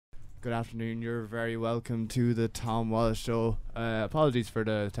Good afternoon. You're very welcome to the Tom Wallace Show. Apologies for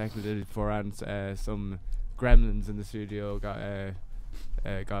the technical difficulty beforehand. Some gremlins in the studio got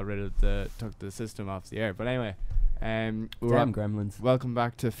rid of took the system off the air. But anyway, Damn gremlins. welcome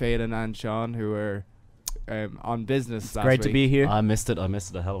back to Phelan and Sean, who were on business It's last great week. to be here. I missed it a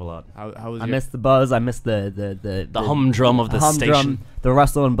hell of a lot. How was I your missed the buzz. I missed the humdrum of the humdrum, station. the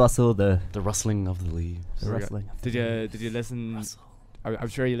rustle and bustle, the rustling of the leaves. rustling. Did you listen? I'm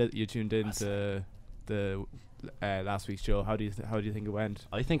sure you tuned in to the last week's show. How do you think it went?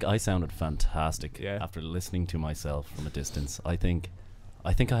 I think I sounded fantastic Yeah. after listening to myself from a distance. I think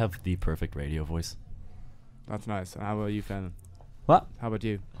I have the perfect radio voice. That's nice. And how about you, Fenn? What? How about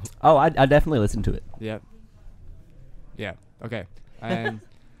you? Oh, I definitely listened to it. Yeah. Okay.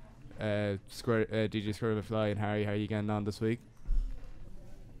 DJ Squirrel McFly and Harry, how are you getting on this week?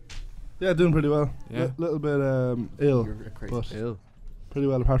 Yeah, doing pretty well. Yeah. Little bit ill, but Ill. pretty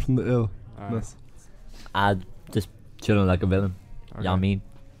well apart from the ill. Alright. Just chilling like a villain. Okay. Yeah, I mean.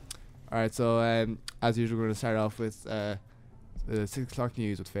 Alright, so as usual, we're going to start off with the 6 o'clock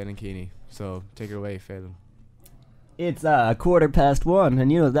news with Phelan Keeney. So take it away, Phelan. It's 1:15,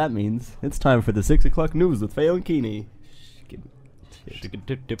 and you know what that means. It's time for the 6 o'clock news with Phelan Keeney.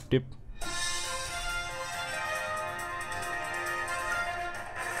 Dip.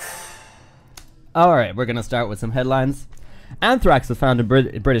 Alright, we're gonna start with some headlines. Anthrax was found in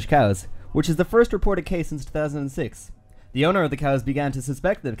British cows, which is the first reported case since 2006. The owner of the cows began to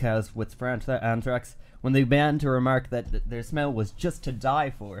suspect the cows with anthrax when they began to remark that their smell was just to die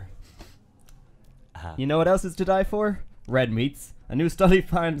for. You know what else is to die for? Red meats. A new study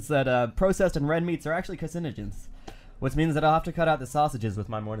finds that processed and red meats are actually carcinogens, which means that I'll have to cut out the sausages with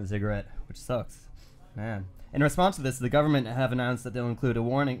my morning cigarette, which sucks. Man. In response to this, the government have announced that they'll include a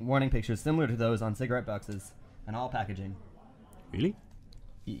warning pictures similar to those on cigarette boxes and all packaging. Really?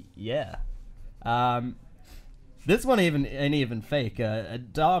 Yeah. This one ain't even fake. A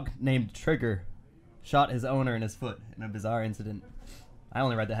dog named Trigger shot his owner in his foot in a bizarre incident. I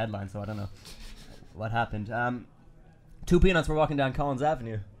only read the headline, so I don't know what happened. 2 peanuts were walking down Collins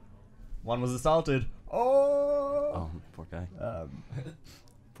Avenue. One was assaulted. Oh, poor guy.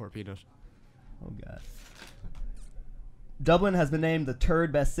 Poor Peanut. Oh god. Dublin has been named the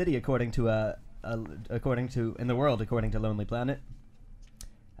 3rd best city according to in the world according to Lonely Planet.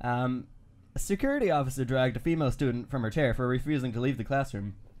 A security officer dragged a female student from her chair for refusing to leave the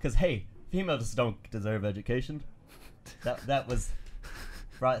classroom. Cause hey, females don't deserve education. That was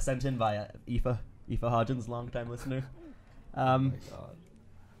sent in by Aoife Hodgins, long-time listener. Oh my god.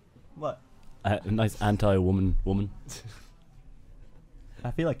 What? A nice anti-woman.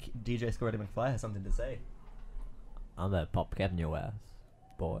 I feel like DJ Squirty McFly has something to say. I'm a pop cat in your ass,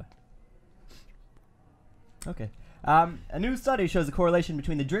 boy. Okay. A new study shows a correlation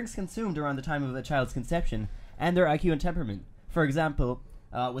between the drinks consumed around the time of a child's conception and their IQ and temperament. For example,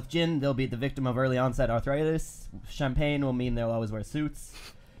 with gin, they'll be the victim of early onset arthritis. Champagne will mean they'll always wear suits.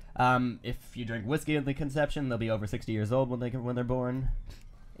 If you drink whiskey at the conception, they'll be over 60 years old when they're born.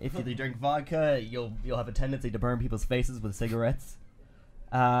 If you drink vodka, you'll have a tendency to burn people's faces with cigarettes.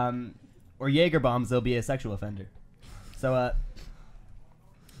 Or Jaeger bombs, they'll be a sexual offender. So,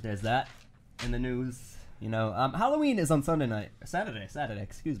 there's that in the news. You know, Halloween is on Saturday,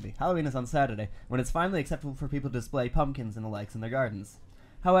 excuse me. Halloween is on Saturday, when it's finally acceptable for people to display pumpkins and the likes in their gardens.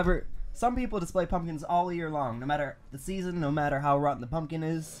 However, some people display pumpkins all year long, no matter the season, no matter how rotten the pumpkin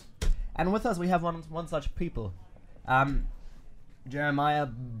is. And with us, we have one such people. Jeremiah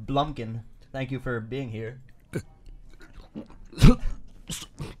Blumkin, thank you for being here.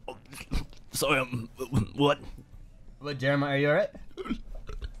 Sorry, what? What, Jeremiah, are you alright?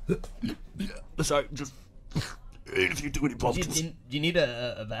 Sorry, just ate a few too many pumpkins. Do you need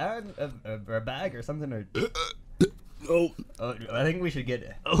a bag? Or a bag or something? Or Oh, I think we should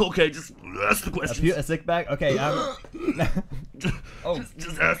get okay, just ask the questions. a sick bag? Okay, Oh,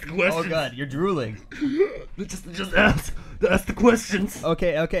 just ask the questions. Oh god, you're drooling. Just ask the questions.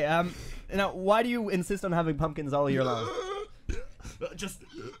 Okay, now, why do you insist on having pumpkins all year long? Just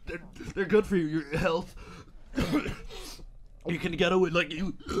they're good for your health. You can get away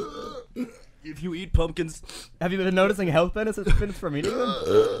if you eat pumpkins. Have you been noticing health benefits from eating them?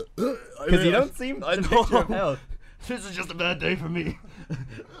 Because you don't seem the picture of health. This is just a bad day for me.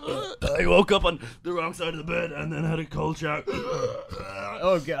 I woke up on the wrong side of the bed and then had a cold shower.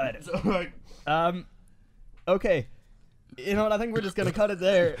 Oh god. It's alright. Okay. You know what, I think we're just gonna cut it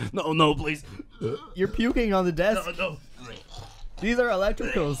there. No, please. You're puking on the desk. No. These are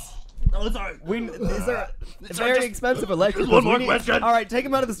electricals. No, it's alright. These are It's very just- expensive electricals. one more We need- question. All right, take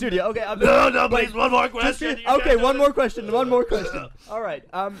him out of the studio. Okay. No, wait, please, one more question. You Okay, can't one do more it. question. One more question. All right.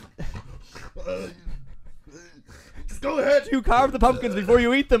 Just go ahead. You carve the pumpkins before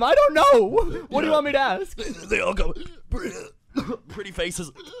you eat them. I don't know. What do you want me to ask? They all got pretty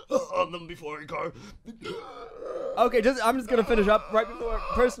faces on them before you carve. Okay, I'm just gonna finish up right before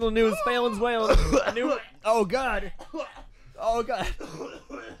personal news. Phelan's whale. Oh God. Oh God.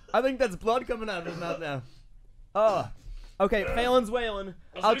 I think that's blood coming out of his mouth now. Oh. Okay, Phelan's whaling.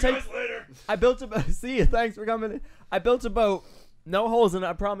 I'll see you guys later. I built a boat. See you. Thanks for coming. I built a boat. No holes in it.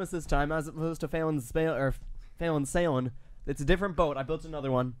 I promise this time, as opposed to Phelan's sailing. It's a different boat. I built another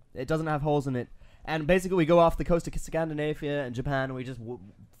one. It doesn't have holes in it. And basically, we go off the coast of Scandinavia and Japan, and we just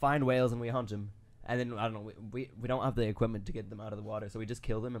find whales and we hunt them. And then I don't know. We don't have the equipment to get them out of the water, so we just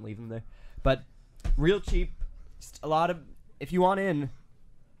kill them and leave them there. But real cheap. Just a lot of. If you want in,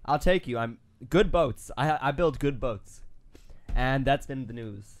 I'll take you. I'm good boats. I build good boats. And that's been the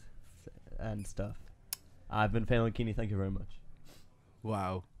news and stuff. I've been Phelan Keeney. Thank you very much.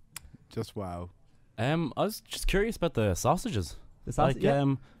 Wow. Just wow. I was just curious about the sausages. The sausage. Like,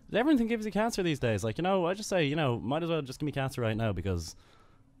 Yeah. everything gives you cancer these days. Like, I just say, might as well just give me cancer right now because,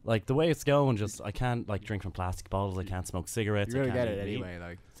 like, the way it's going, just I can't like drink from plastic bottles. I can't smoke cigarettes. You're I gonna can't get it eat meat. anyway.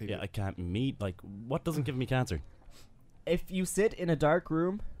 Like, Yeah, I can't eat meat. Like, what doesn't give me cancer? If you sit in a dark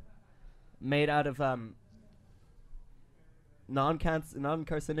room made out of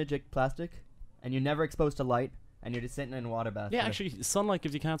non-carcinogenic plastic, and you're never exposed to light, and you're just sitting in a water bath. Yeah, actually, sunlight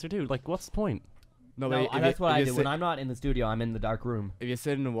gives you cancer too. Like, what's the point? no, No, but that's what I do. sit- When I'm not in the studio, I'm in the dark room. If you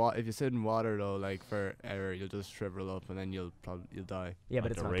sit in water though, like forever, you'll just shrivel up and then you'll die. Yeah, but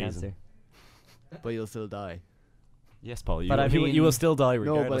Like it's a not raisin. cancer. But you'll still die. Yes, Paul. But I You mean- will still die No,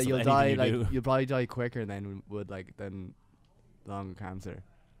 regardless but you'll of die anything you like do. you'll probably die quicker than lung cancer.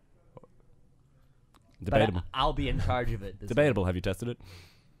 Debatable. But I'll be in charge of it. this Debatable. Have you tested it?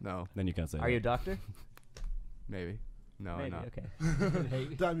 No, Then you can't say. time. Are you a doctor? maybe. No, Maybe. not.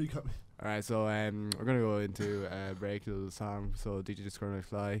 Okay. Damn, you cut me. All right, so we're gonna go into break to the song. So DJ Discord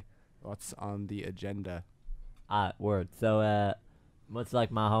Fly, what's on the agenda? Word. So, much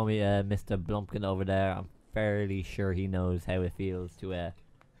like my homie, Mr. Blumpkin over there, I'm fairly sure he knows how it feels to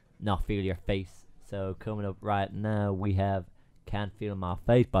not feel your face. So coming up right now, we have "Can't Feel My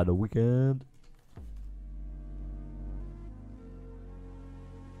Face" by The Weeknd.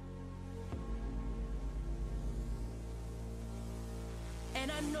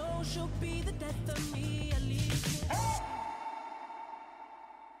 And I know she'll be the death of me, at least.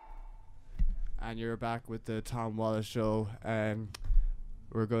 And you're back with the Tom Wallace Show.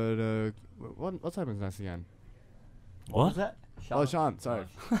 We're gonna what time is next again? What? was that? Oh, Sean. Sorry,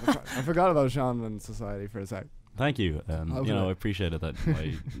 I forgot about Sean and Society for a sec. Thank you. Okay. I appreciate it that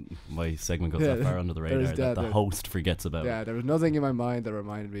my segment goes Yeah, that far under the radar there's that the that. host forgets about. Yeah, there was nothing in my mind that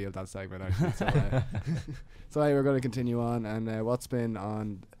reminded me of that segment actually. So we're going to continue on. And what's been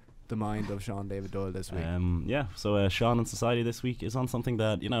on the mind of Sean David Doyle this week? So Sean and Society this week is on something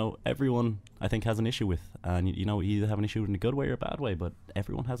that everyone I think has an issue with, and you either have an issue in a good way or a bad way, but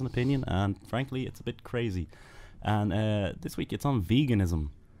everyone has an opinion, and frankly, it's a bit crazy. And this week it's on veganism.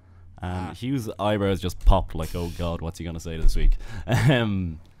 Hugh's eyebrows just popped like, oh God, what's he gonna say this week?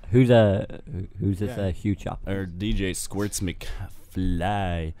 Who's this Yeah. Hugh Chop? Our DJ Squirts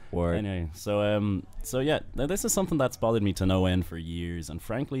McFly. Word. Anyway, so yeah, now this is something that's bothered me to no end for years, and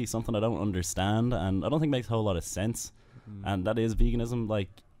frankly, something I don't understand, and I don't think makes a whole lot of sense. And that is veganism. Like,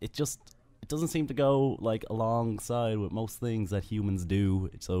 it doesn't seem to go like alongside with most things that humans do.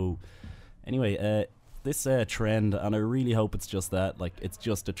 So, anyway, this trend, and I really hope it's just that. Like, it's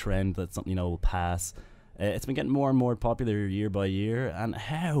just a trend that something will pass. It's been getting more and more popular year by year, and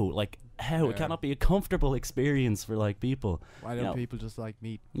how Yeah. it cannot be a comfortable experience for like people. Why you don't know. people just like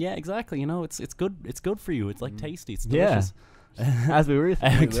meat? Yeah, exactly. It's good for you. It's like tasty. It's Yeah. delicious. As we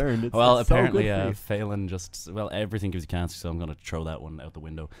recently learned, it's Well, it's so apparently, good for you. Phelan everything gives you cancer, so I'm gonna throw that one out the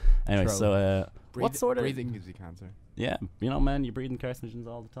window. Anyway, Throw. so what sort of breathing gives you cancer? yeah, man, you're breathing carcinogens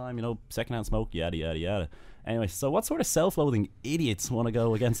all the time. Secondhand smoke, yada yada yada. Anyway, so what sort of self-loathing idiots want to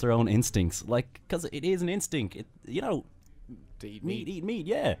go against their own instincts? Like, because it is an instinct. To eat meat. Eat meat,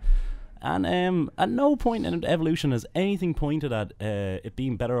 yeah. And at no point in evolution has anything pointed at it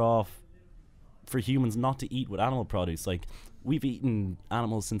being better off for humans not to eat with animal produce. Like, we've eaten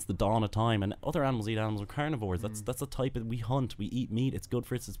animals since the dawn of time, and other animals eat animals. We're carnivores. That's the type of, we hunt, we eat meat. It's good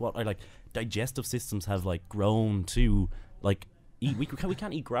for us. It's what our digestive systems have grown to eat. We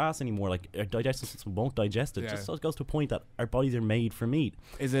can't eat grass anymore. Like, our digestive system won't digest it. Yeah. Just goes to a point that our bodies are made for meat.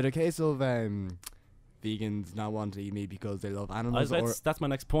 Is it a case of vegans not want to eat meat because they love animals? That's my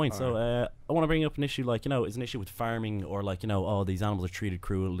next point. So Alright. I want to bring up an issue like, is an issue with farming, or like, oh, these animals are treated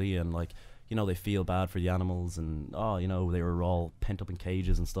cruelly, and like, they feel bad for the animals, and they were all pent up in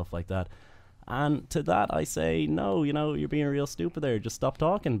cages and stuff like that. And to that I say, no, you're being real stupid there. Just stop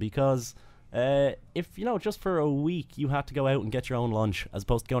talking, because if just for a week you had to go out and get your own lunch as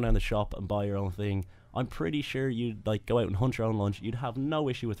opposed to going down the shop and buy your own thing, I'm pretty sure you'd like go out and hunt your own lunch. You'd have no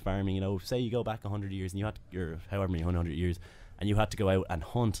issue with farming. Say you go back 100 years and you had however many 100 years, and you had to go out and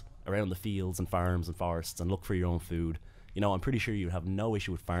hunt around the fields and farms and forests and look for your own food. I'm pretty sure you'd have no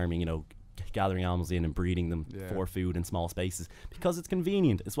issue with farming. Gathering animals in and breeding them for food in small spaces, because it's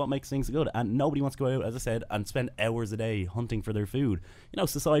convenient. It's what makes things good, and nobody wants to go out, as I said, and spend hours a day hunting for their food.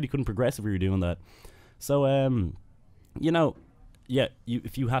 Society couldn't progress if we were doing that. So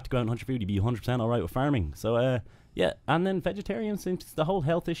if you had to go out and hunt your food, you'd be 100% alright with farming. So and then vegetarians, the whole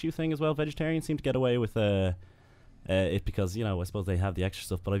health issue thing as well, vegetarians seem to get away with it because I suppose they have the extra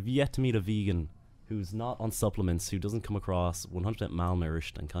stuff. But I've yet to meet a vegan who's not on supplements, who doesn't come across 100%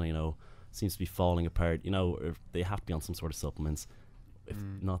 malnourished and kind of seems to be falling apart. If they have to be on some sort of supplements. If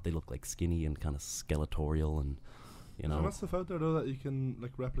not, they look like skinny and kind of skeletorial, and There's enough stuff out there though that you can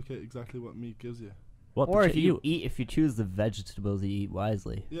like replicate exactly what meat gives you. Or if you choose the vegetables you eat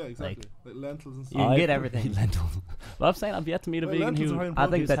wisely. Yeah, exactly. Like lentils and stuff. You can get everything. Lentils. Well, I'm saying I've yet to meet a vegan who. I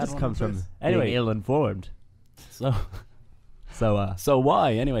think that just comes from being ill-informed. So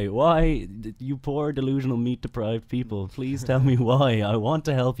why? Anyway, why, you poor delusional meat-deprived people? Please tell me why. I want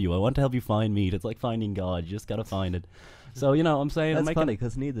to help you. I want to help you find meat. It's like finding God. You just gotta find it. So I'm saying that's funny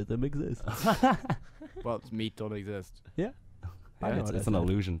because neither of them exist. Well, meat don't exist. Yeah. It's an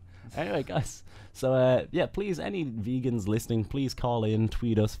illusion. Anyway, guys. So please, any vegans listening, please call in,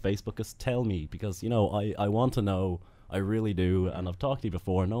 tweet us, Facebook us, tell me, because I want to know. I really do, and I've talked to you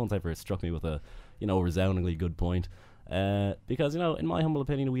before. No one's ever struck me with a resoundingly good point. Because in my humble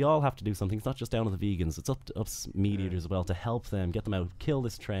opinion, we all have to do something. It's not just down to the vegans. It's up to us meat eaters as well to help them, get them out, kill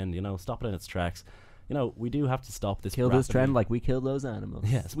this trend. Stop it in its tracks. We do have to stop this. Kill this trend like we killed those animals.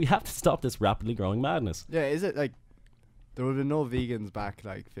 Yes, we have to stop this rapidly growing madness. Yeah, is it like there would have been no vegans back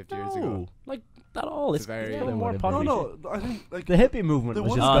like 50 years ago? Like at all. It's very more popular. No, I think like the hippie movement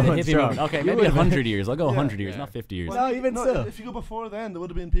was just the going hippie strong. movement. Okay, maybe 100 years. I'll go 100 years, not 50 years. Well, even so. If you go before then, there would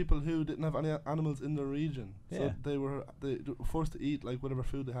have been people who didn't have any animals in their region, so they were forced to eat like whatever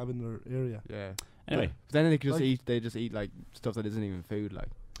food they have in their area. Yeah. Anyway, but then they could just eat. They just eat like stuff that isn't even food. Like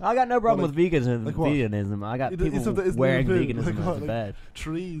I got no problem like, with veganism. like what? Veganism. I got people wearing veganism as a badge.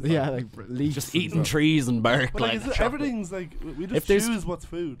 Trees. Yeah, like leaves. Just eating trees and bark. But like everything's like we just choose what's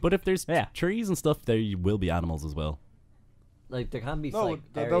food. But if there's trees and stuff, there will be animals as well. Like there can be. No,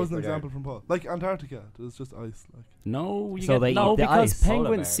 that was an example from Paul. Like Antarctica, there's just ice. Like no, so they eat the because ice.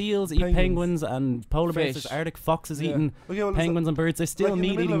 penguins, seals eat penguins, and polar bears, there's Arctic foxes eating penguins and birds. They still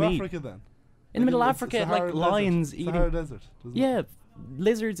meat eating meat. Africa, then. In the middle of Africa, like lions eating. Sahara Desert. Yeah,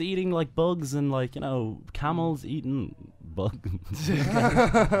 lizards eating like bugs, and like camels eating bugs.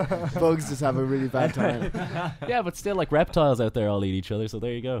 Bugs just have a really bad time. Yeah, but still, like reptiles out there all eat each other. So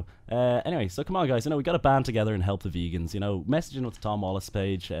there you go. Anyway, so come on, guys. We got to band together and help the vegans. Messaging with the Tom Wallace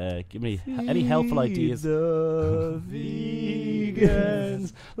page. Give me any helpful ideas. The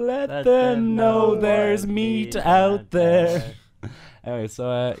vegans, let them know there's meat out there. Anyway,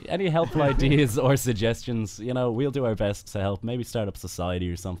 so any helpful ideas or suggestions, we'll do our best to help. Maybe start up society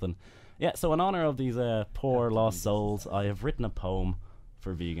or something. Yeah, so in honor of these poor lost souls, I have written a poem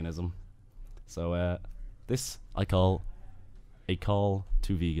for veganism. So this I call a call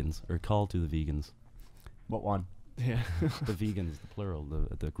to vegans, or call to the vegans. What one? Yeah. The vegans, the plural,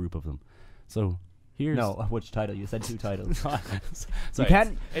 the group of them. So here's which title? You said two titles. So you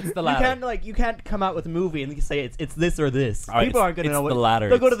can't. It's the latter. You can't come out with a movie and say it's this or this. Right, people aren't gonna know the what. latter.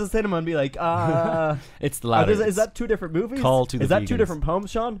 They'll go to the cinema and be like, it's the latter. Is that two different movies? Call to the Is that vegans. two different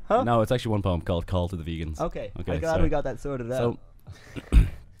poems, Sean? Huh? No, it's actually one poem called "Call to the Vegans." Okay. I'm glad we got that sorted out. So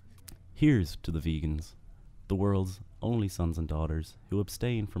here's to the vegans, the world's only sons and daughters who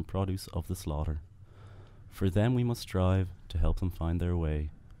abstain from produce of the slaughter. For them we must strive to help them find their way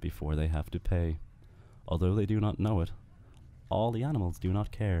before they have to pay. Although they do not know it, all the animals do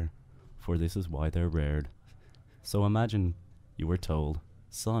not care, for this is why they're reared. So imagine you were told,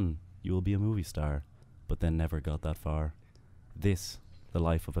 son, you will be a movie star, but then never got that far. This, the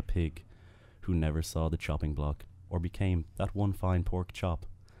life of a pig, who never saw the chopping block, or became that one fine pork chop.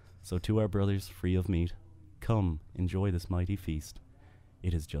 So to our brothers free of meat, come, enjoy this mighty feast.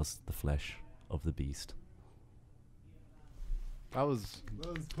 It is just the flesh of the beast. That was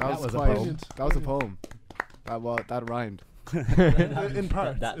a quite. poem. That was a poem. That rhymed. in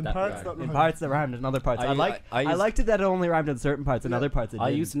parts. That- in that- parts, yeah. not In rhymed. parts that rhymed, in other parts. I used- liked it that it only rhymed in certain parts, in other parts it I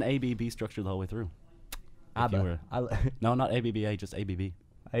didn't. used an ABB structure the whole way through. If you ABBA. were- No, not ABBA, just ABB.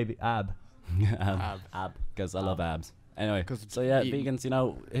 Ab. Ab. Because I love abs. Anyway, 'Cause so yeah, eating. vegans, you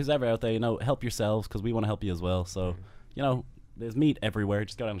know, who's ever out there, you know, help yourselves because we want to help you as well. So, you know, there's meat everywhere.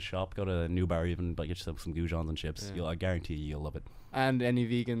 Just go down the shop, go to a new bar, even like get yourself some goujons and chips. Yeah. I guarantee you'll love it. And any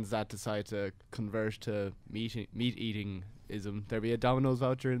vegans that decide to convert to meat eating ism, there'll be a Domino's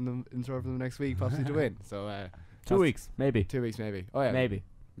voucher in store for them next week, possibly to win. So 2 weeks, maybe. 2 weeks, maybe. Oh yeah, Maybe.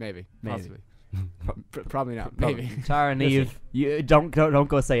 maybe, Maybe. possibly. Probably not. Maybe. Tara and Eve, you don't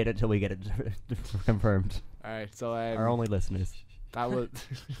go say it until we get it confirmed. All right. So Our only listeners. that was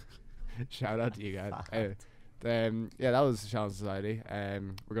shout out to you guys. Yeah, that was Challenge Society.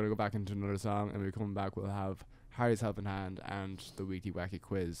 We're gonna go back into another song, and when we come back, we'll have Harry's Helping Hand and the weekly wacky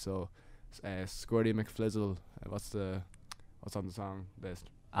quiz. So, Squirty McFlizzle, what's on the song list?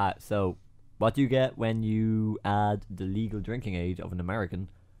 So, what do you get when you add the legal drinking age of an American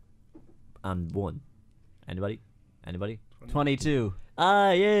and 1? Anybody? 22.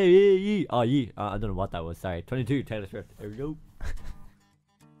 Yeah. Oh, yeah. I don't know what that was. Sorry. 22, Taylor Swift. There we go.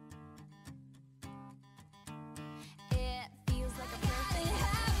 It feels like a perfect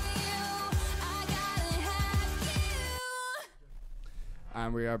have you. I gotta have you.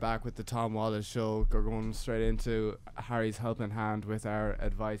 And we are back with the Tom Wallace Show. We're going straight into Harry's Helping Hand with our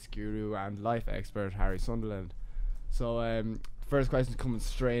advice guru and life expert, Harry Sunderland. So, first question coming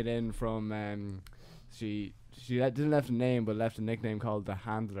straight in from she didn't left a name but left a nickname called the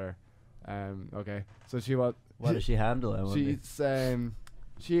Handler. Okay, so What does she handle? I wonder.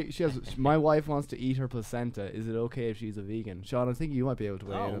 she has my wife wants to eat her placenta. Is it okay if she's a vegan? Sean, I think you might be able to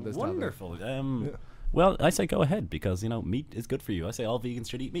weigh in on this topic. Wonderful. Well, I say go ahead because, you know, meat is good for you. I say all vegans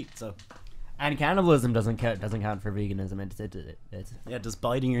should eat meat. So, And cannibalism doesn't count for veganism. It's yeah, does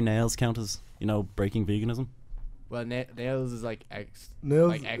biting your nails count as, you know, breaking veganism? Well, nails is like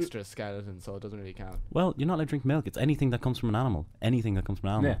Nails- extra skeleton, so it doesn't really count. Well, you're not allowed to drink milk. It's anything that comes from an animal. Anything that comes from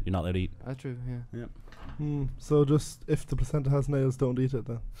an animal, Yeah. you're not allowed to eat. That's true. Yeah. So just if the placenta has nails, don't eat it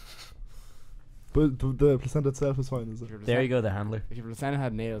then. But the placenta itself is fine, is it? there you go, the handler. If your placenta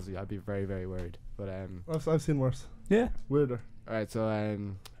had nails, I'd be very, very worried. But I've seen worse. Yeah. Weirder. all right. So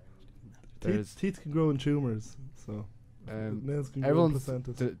there's Teeth can grow in tumors, so nails can grow in everyone's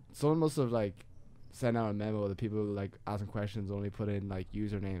placentas. someone must have like sent out a memo that people like asking questions only put in like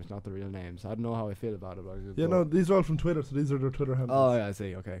usernames, not the real names. I don't know how I feel about it. But Yeah, no, these are all from Twitter, so these are their Twitter handles. Oh yeah, I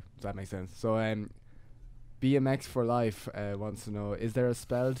see. Okay, so that makes sense. So BMX for Life wants to know: is there a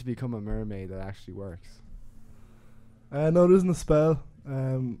spell to become a mermaid that actually works? No, there isn't a spell.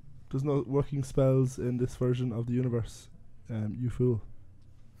 There's no working spells in this version of the universe. You fool.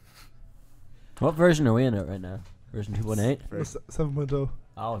 What version are we in it right now? Version 2.8? Very- 7.0.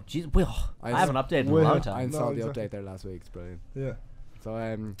 Oh, jeez. Well, I I haven't updated in a Way long up. I time. installed No, the exactly. update there last week. It's brilliant. Yeah.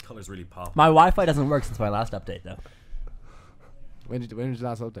 So Colors really pop. My Wi-Fi doesn't work since my last update, though. when did your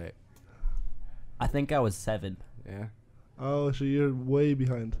last update? I think I was 7. Yeah. Oh, so you're way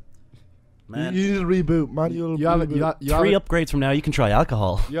behind. Man, You need to reboot. Manual You haven't. reboot. You 3 haven't, upgrades from now, you can try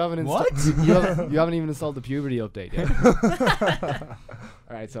alcohol. you haven't What? you haven't even installed the puberty update yet.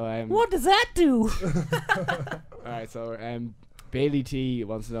 All right. So does that do? All right. So Bailey T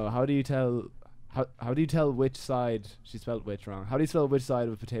wants to know how do you tell which side she spelled which wrong? How do you spell which side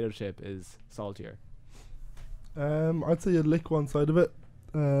of a potato chip is saltier? I'd say you lick one side of it,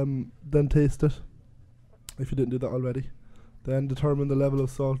 then taste it. If you didn't do that already, then determine the level of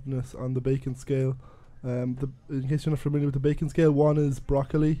saltiness on the bacon scale. In case you're not familiar with the bacon scale, 1 is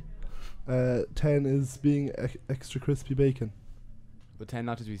broccoli, 10 is being extra crispy bacon. But tend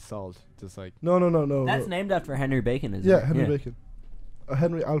not to be salt. Just like No. That's named after Henry Bacon, isn't Yeah, it? Henry Bacon.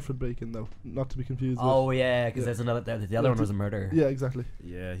 Henry Alfred Bacon, though, not to be confused Oh, with. yeah, because Yeah. there's another. The other one was a murderer. Yeah, exactly.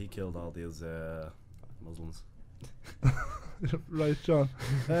 Yeah, he killed all these Muslims. Right, John.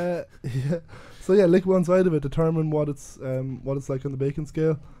 Yeah. So yeah, lick one side of it, determine what it's like on the bacon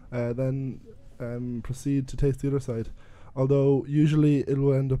scale, then proceed to taste the other side. Although usually it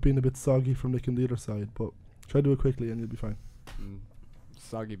will end up being a bit soggy from licking the other side, but try to do it quickly and you'll be fine.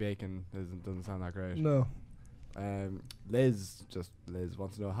 soggy bacon doesn't sound that great. No. Liz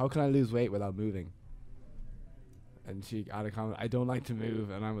wants to know how can I lose weight without moving? And she added a comment: I don't like to move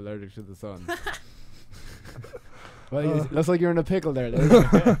and I'm allergic to the sun. Well, it looks like you're in a pickle there, Liz.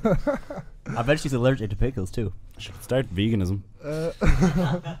 I bet she's allergic to pickles, too. Should start veganism.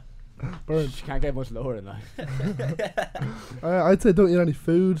 Burn. She can't get much lower than that. I'd say don't eat any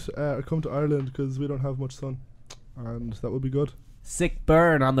food or come to Ireland because we don't have much sun, and that would be good. Sick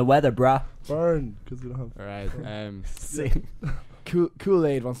burn on the weather, bruh. Burn, because we don't have. All right. Sick.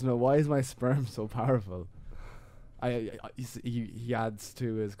 Kool-Aid wants to know, why is my sperm so powerful? He adds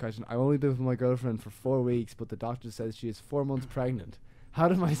to his question, I've only been with my girlfriend for 4 weeks, but the doctor says she is 4 months pregnant. How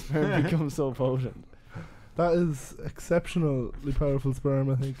did my sperm become so potent? That is exceptionally powerful sperm,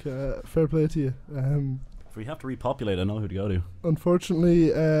 I think. Fair play to you. If we have to repopulate, I know who to go to.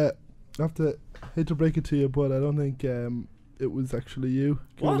 Unfortunately, I hate to break it to you, but I don't think it was actually you,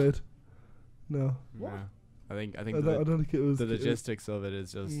 What? Kool-Aid. No. What? I think I don't think it was. the logistics of it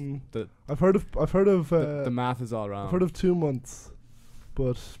is just I've heard of the math is all wrong. I've heard of 2 months,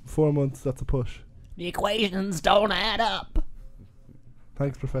 but 4 months, that's a push. The equations don't add up.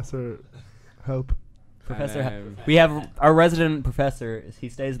 Thanks, Professor. Help. Professor, And, we have our resident professor. He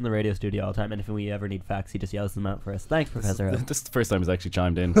stays in the radio studio all the time, and if we ever need facts, he just yells them out for us. Thanks, Professor. This is the first time he's actually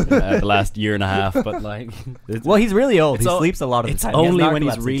chimed in the last year and a half, but like, Well, he's really old. He It's sleeps a lot of the it's time. He has only when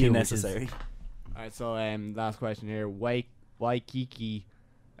he's narcolepsy really too, which necessary. Alright, so last question here. Waikiki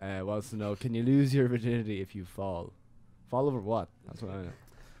wants to know, can you lose your virginity if you fall? Fall over what? That's what I know.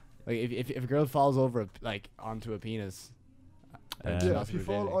 Like if a girl falls over onto a penis. Yeah, she Yeah, lost if you her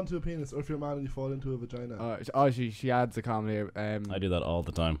fall virginity. onto a penis, or if you're a man and you fall into a vagina. She adds a comment here. I do that all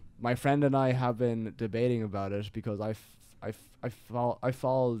the time. My friend and I have been debating about it because I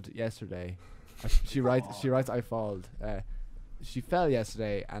falled yesterday. She writes I falled. She fell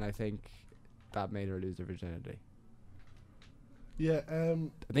yesterday, and I think that made her lose her virginity. Yeah,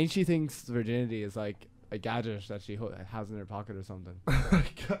 I think she thinks virginity is like a gadget that she has in her pocket or something.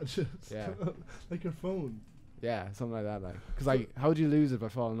 gotcha. Yeah. Like your phone. Yeah, something like that. Because how would you lose it by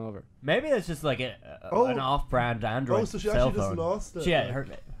falling over? Maybe it's just like an off-brand Android Oh, so she cell actually just phone. lost it. Yeah, like, her,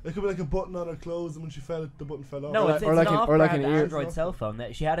 it could be like a button on her clothes, and when she fell, the button fell off. no, Or it's, like- it's or like an an- or like off-brand an ear- Android cell phone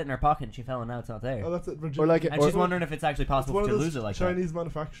that she had it in her pocket and she fell and now it's not there. Oh, that's it. Or like And she's wondering if it's actually It's possible one to of those lose it like Chinese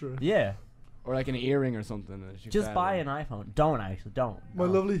manufacturers. that. Yeah, Or like an earring or something. That she just fell buy and- an iPhone. Don't My No.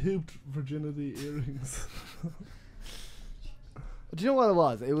 lovely hooped virginity earrings. Do you know what it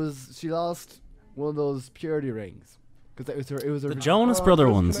was? It was she lost one of those purity rings. Because it was her The virgin- Jonas Oh, Brother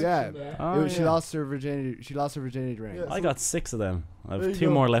there's a ones. connection Yeah. there. Oh, She yeah. lost her virginity. She lost her virginity ring. Yeah. I got 6 of them. I There have you 2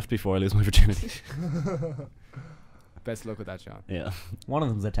 go. more left before I lose my virginity. Best of luck with that, Sean. Yeah. One of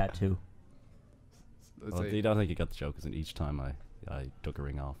them's a tattoo. Let's Well, see. you don't think you got the joke, because each time I took a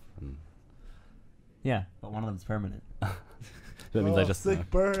ring off. And Yeah, but one of them's permanent. that means I just. sick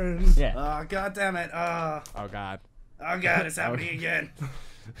burn. Yeah. Oh, god damn it. Oh, God. god, it's happening again.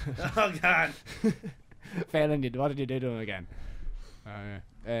 Oh, god. Failing you. What did you do to him again? I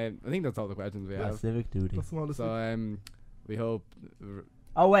think that's all the questions we Yeah, have. civic duty. That's the one. So we hope.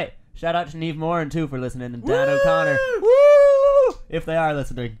 Oh wait, shout out to Neve Moran too for listening and Dan O'Connor. Woo! If they are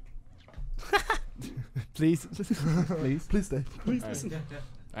listening, Please. please. Please stay. Please Alright. listen.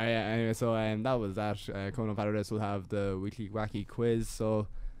 Anyway, so that was that. Coming up after this, we'll have the weekly wacky quiz. So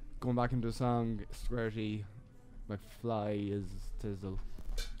going back into the song, Squirty, McFly is Tizzle.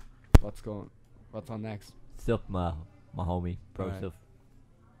 What's on next? Sup, my homie, Alright. Broseph,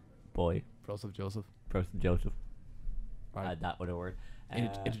 boy, Joseph Joseph. Broseph Joseph. Right. That with a word.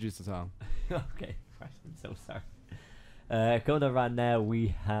 Introduce the song. Okay, right, I'm so sorry. Coming up right now,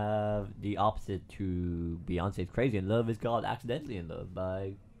 we have the opposite to Beyonce's Crazy in Love is called Accidentally in Love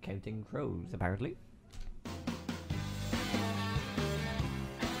by Counting Crows, apparently.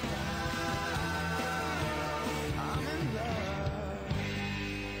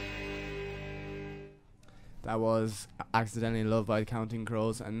 That was Accidentally in Love by Counting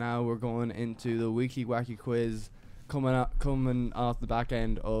Crows, and now we're going into the weekly wacky quiz, coming off the back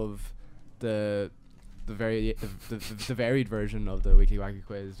end of the varied version of the weekly wacky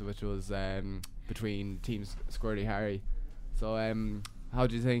quiz, which was between teams Squirty Harry. So how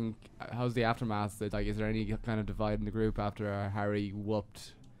do you think? How's the aftermath? Like, is there any kind of divide in the group after Harry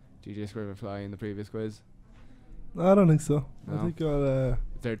whooped DJ Squirrelfly in the previous quiz? I don't think so. No? I think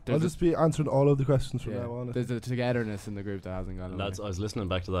There's I'll just be answering all of the questions from yeah, now on. there's a togetherness in the group that hasn't gone away. Lads, I was listening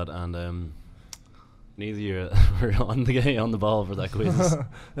back to that, and neither of you were on the ball for that quiz.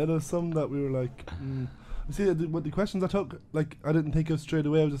 Yeah, there's some that we were like, You see, with the questions I took, like, I didn't think of straight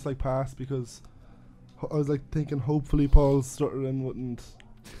away. I was just like, pass, because I was like thinking hopefully Paul's stuttering wouldn't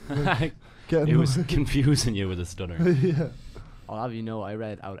get It was annoyed. confusing you with a stunner. Yeah. I'll have you know, I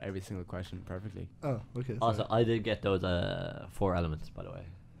read out every single question perfectly. Oh, okay. Also, I did get those 4 elements, by the way.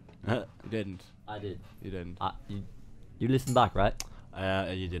 You didn't. I did. You didn't. You listened back, right?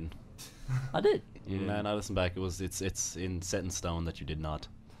 You didn't. I did. You didn't. Man, I listened back. It's in set in stone that you did not.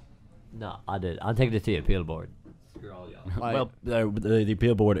 No, I did. I'm taking it to the appeal board. Screw all y'all. I- Well, the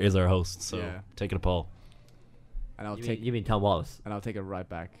appeal board is our host, so Yeah. take it to Paul. and I'll You take mean, you mean Tom Wallace? and I'll take it right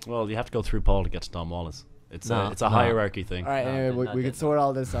back. Well, you have to go through Paul to get to Tom Wallace. It's No, a no. hierarchy thing. All right, No, anyway, did we, not- we did can not. sort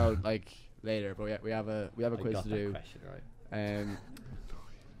all this out like later, but we have a I quiz got to that do. question right.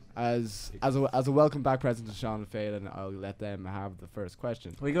 As a welcome back present to Sean and Phelan, I'll let them have the first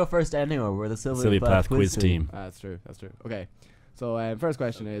question. We go first anyway. We're the Silver Silly Path quiz team. That's true. Okay, so first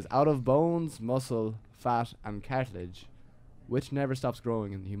question is: out of bones, muscle, fat, and cartilage, which never stops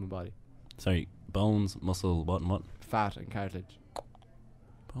growing in the human body? Sorry, bones, muscle, what and what? Fat and cartilage.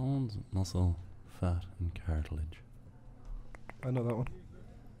 Bones, muscle, fat, and cartilage. I know that one.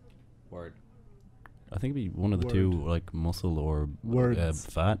 Word. I think it'd be one of the two, like muscle or Words.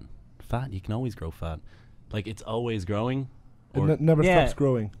 fat. Fat, you can always grow fat. Like it's always growing. It Or never Yeah. stops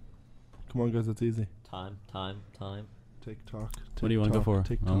growing. Come on, guys, it's easy. Time. Tick tock. What do you want to go for?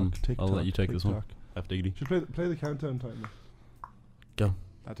 Tick Um, tock. Tick I'll let you take this one. After you. Should play the countdown timer. Go.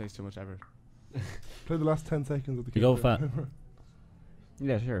 That takes too much effort. Play the last 10 seconds of the You go countdown fat. timer.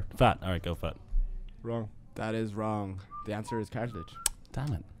 Yeah, sure. Fat. All right, go fat. Wrong. That is wrong. The answer is cartilage.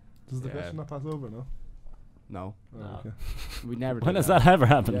 Damn it. Does the Yeah. question not pass over, no? No, Oh, No. okay. we never. When did has that ever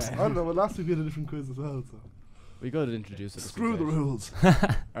happened? Yeah. I don't know, well, last week we had a different quiz as well, so. We got to introduce it. Screw the rules. All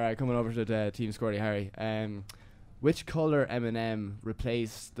right, coming over to the Team Squirty Harry. Which color M&M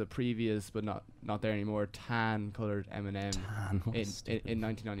replaced the previous, but not there anymore, tan-colored M&M Tan, what in stupid.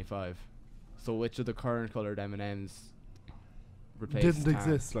 1995? So which of the current colored M&Ms replaced Didn't tan?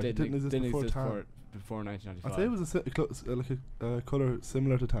 exist, like, it didn't exist before tan. before 1995. I'd say it was like a colour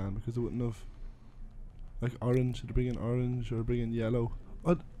similar to tan because it wouldn't have. Like orange, it'd bring in orange or bring in yellow.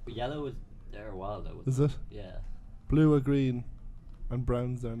 But yellow was there a while though. Is wasn't it? Yeah. Blue or green, and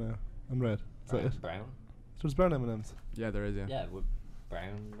brown's there now, and red. Is that it? Brown. So there's brown M&Ms. Yeah, there is. Yeah. Yeah. Would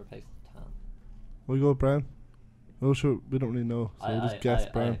brown replace tan? We go with brown. Oh sure, we don't really know, so we'll just guess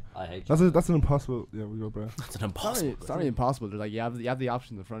brown. I hate That's an impossible. Yeah, we go brown. That's an It's not impossible. really, it's not really impossible. There's like you have the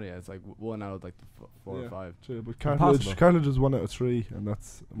options in front of you. It's like one out of like the four Yeah, or five. True, but Impossible. cartilage is 1 out of 3, and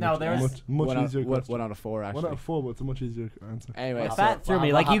that's No, there's- much one easier. question. one out of four 1 actually. out of 4, but it's a much easier answer. Anyway, Well, so Fat threw what-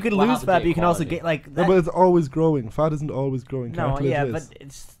 me. what Like you could what lose happened fat, to but you can also equality? get like No, that. but it's always growing. Fat isn't always growing. No, Cartilage yeah, is. but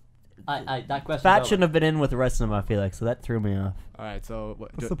it's that question. fat shouldn't have been in with the rest of them. I feel like so that threw me off. all right. So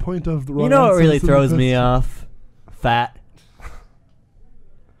That's the point of the wrong You know what answers really to the throws me question. off? Fat.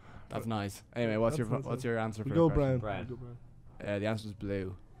 that's nice. Anyway, what's That's nice, your answer We for go the question? brown. Brown. We go brown. The answer is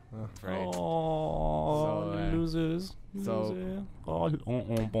blue. Ah. Right. Oh, So, losers. so-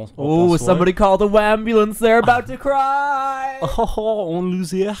 Oh, somebody call the ambulance. They're about to cry. Oh, on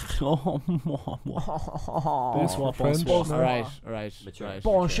loser. Bonsoir, French. All right. Mature.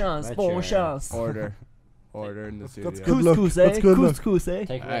 Bon chance, bon Mature. chance. Order in the studio. That's good luck. Couscous, That's eh? good luck. Couscous, eh?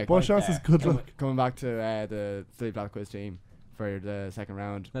 Take Alright, away Bon point chance there. is good luck. Coming back to the Silly Black Quiz team for the second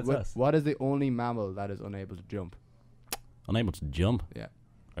round. That's Wh- us. What is the only mammal that is unable to jump? Unable to jump. Yeah.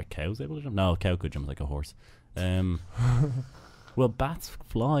 Are cows able to jump? No, a cow could jump like a horse. Well, bats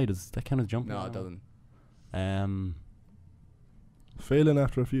fly. Does that count as jumping? No, it doesn't. Failing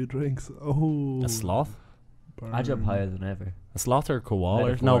after a few drinks. Oh. A sloth. I jump burn. higher than ever. A sloth or a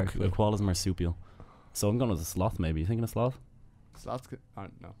koala? No, Metaphorically. a koala's a marsupial. So I'm going with a sloth. Maybe you thinking a sloth? Sloths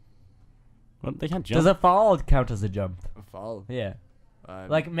aren't, no. Well, they can't jump. Does a fall count as a jump? A fall. Yeah. Um,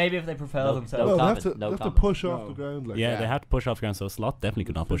 Like maybe if they propel No, themselves. No, they have comment, to, no they have to comment. push off No. the ground. Like yeah, Yeah. they have to push off the ground. So a sloth definitely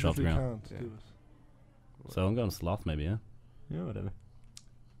could not push off the physically ground. can't Yeah. do it. So I'm going sloth. Maybe yeah. Yeah, whatever.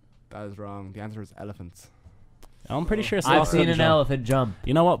 that is wrong. The answer is elephants. I'm pretty sure I've sloths seen couldn't an jump. elephant jump.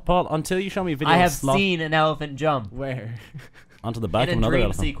 You know what, Paul? Until you show me a video I of have sloth seen an elephant jump Where? onto the back in of a another dream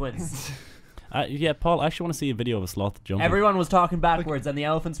elephant. sequence. Yeah, Paul. I actually want to see a video of a sloth jumping. Everyone was talking backwards and the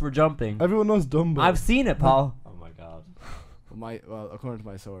elephants were jumping. Everyone knows Dumbo. I've seen it, Paul. Oh my god. Well, according to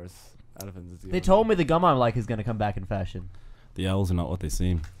my source, elephants is the They only- told me the gum I'm like is gonna come back in fashion. The owls are not what they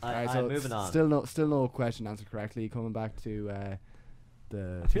seem. Alright, I'm so moving on. Still no question answered correctly. Coming back to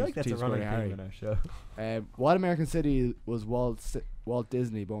the. I feel like that's a Team running Squirty theme in our show. Harry. What American city was Walt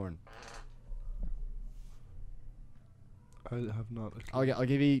Disney born? I have not. a clue. I'll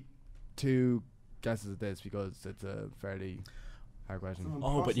give you two guesses at this because it's a fairly hard question.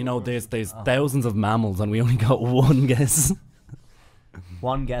 Oh, but you know, there's thousands of mammals and we only got one guess.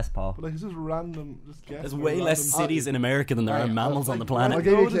 One guess, Paul. But like it's just random. Just guess. There's for way less random- cities in America than there are Alright, mammals on the I'll planet. I'll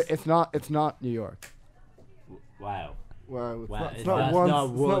give you. notice- It's not New York. Wow. Wow, it's Wow. not, it's It's not one. not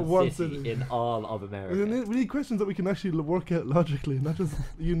it's not one city in all of We America. need questions that we can actually work out logically, not just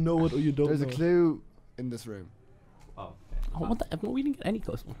you know it or you don't There's know. a clue in this room. Oh. Oh, what the? We didn't get any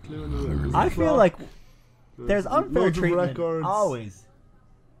close. Clue in the room. There's a I feel clock, like there's unfair loads of treatment. records. Always.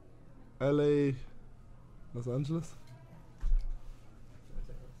 LA, Los Angeles.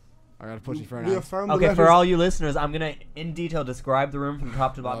 I gotta push you for an We have answer. found the Okay, for letters. all you listeners, I'm gonna in detail describe the room from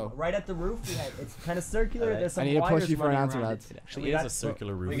top to bottom. Whoa. Right at the roof, it's kind of circular. Alright. There's some I need to push wires you for an running answer, around lads. it. It actually We is got- a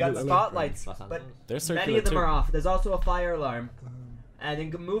circular roof. We got Los spotlights, Angeles. but They're circular many of them too. are off. There's also a fire alarm. And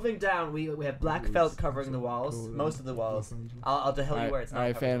then moving down, we have black felt covering the walls, most of the walls. I'll tell you where it's not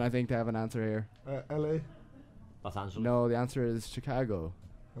Alright, covered. Finn, I think they have an answer here. LA. Los Angeles. No, the answer is Chicago.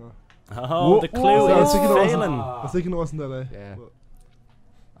 Oh, the clue Whoa. is I was thinking it failing. I was thinking it wasn't LA. Yeah. but-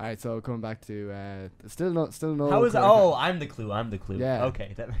 Alright, so coming back to still no. How is? correct- Oh, I'm the clue. I'm the clue. Yeah.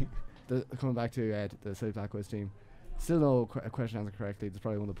 Okay. coming back to the Silly Black Quiz team. Still no question answered correctly. It's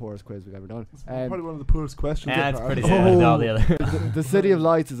probably one of the poorest quiz we've ever done. It's probably one of the poorest questions. Yeah, I've it's had. pretty Oh. sad. with all the other. The City of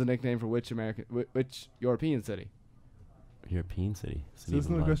Lights is a nickname for which which European city? European city. So this is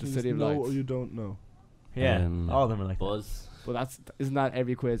not a Lights. question. The You City just of know Lights. or you don't know. Yeah. All of them are like that. Buzz. Well, isn't that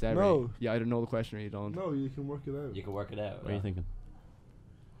every quiz ever? No. You either know the question or you don't. No, you can work it out. You can work it out. What are you thinking?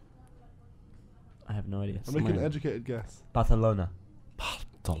 I have no idea. I'm making an Somewhere. educated guess. Barcelona.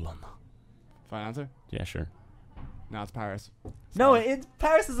 Dolan. Final answer? Yeah, sure. No, it's Paris. No,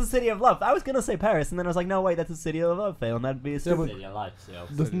 Paris is a city of love. I was gonna say Paris, and then I was like, no, wait, that's a city of love, fail, and that'd be a stupid. City of Lights, yo.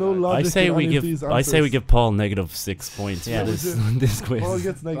 There's no logic I say in we any of these give. I say we answers. give Paul -6 points Yeah. for this this quiz. Paul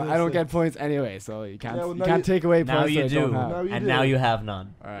gets Well, negative I don't six. get points anyway, so you can't Yeah, well, you now can't you- take away Now points you that I don't do, have. Now you and do. now you have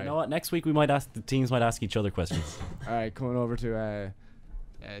none. All right, You know what? Next week we might ask the teams might ask each other questions. all right. Coming over to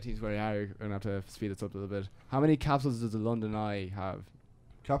teams where you're gonna have to speed this up a little bit. How many capsules does the London Eye have?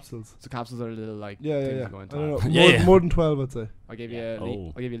 Capsules. So capsules are little like Yeah, things yeah, yeah. that go I into don't know. it. Yeah, More, yeah. more than 12, I'd say. I'll give you Yeah. Oh.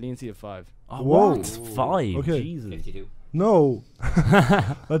 I'll give you a leniency of 5. Oh, Whoa. what? 5. Okay. Jesus. 52. No.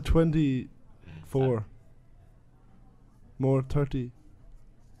 At 24. More 30.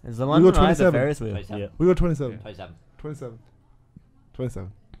 Is the London Eye the 27. Ferris wheel? 27. Yeah. We got 27. 27. 27.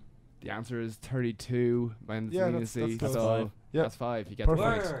 27. The answer is 32 minus Yeah, leniency. that's so fine. Yeah. that's 5. You get the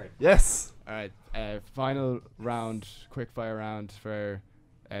Perfect. point. Word. Yes. All right. Final round, quick fire round for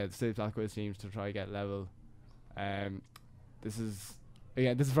the City Black Quiz teams to try get level. This is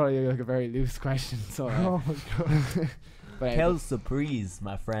probably like a very loose question. So, Oh my god. but Quelle surprise,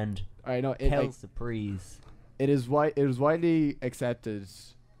 my friend. all right, no, Quelle surprise. it is widely accepted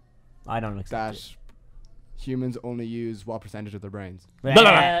I don't accept that it. humans only use what percentage of their brains? Blah, blah,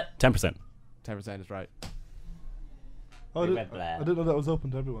 blah. 10%. 10% is right. Oh, I, We did, went blah. I didn't know that was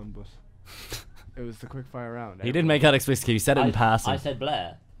open to everyone, but It was the quick fire round. He didn't make that explicit. He said it in passing. I said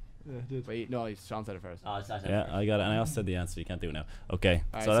Blair. yeah, I did. But no, Sean said it first. Oh, I said Yeah, I got it. And I also said the answer. You can't do it now. Okay,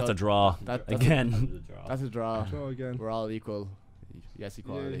 Alright, so that's so a draw that's again. That's a draw. Draw again. We're all equal. Yes, Yeah,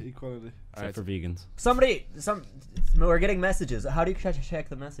 equality. equality. All Except right, for vegans. We're getting messages. How do you check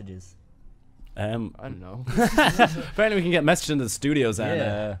the messages? I don't know. Apparently we can get messages into the studios and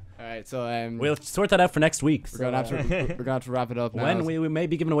Yeah. All right, so we'll sort that out for next week. we're gonna have to wrap it up now. When we may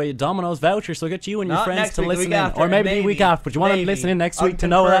be giving away a Domino's voucher, so get you and your Not friends next to week, the listen week in, after, or maybe the week maybe, after. But you want to maybe. listen in next week to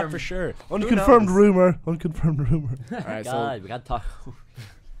know that Unconfirmed. for sure. Unconfirmed knows? rumor. Unconfirmed rumor. All right, so God, we got to talk.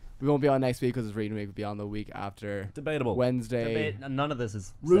 we won't be on next week because it's reading week. We'll be on the week after Debatable. Wednesday. None of this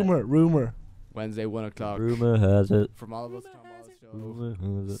is Rumor. Wednesday 1 o'clock. Rumor has it. From all of us, Tom Wallace Show.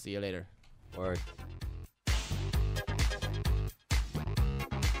 Rumor has it. See you later. Word.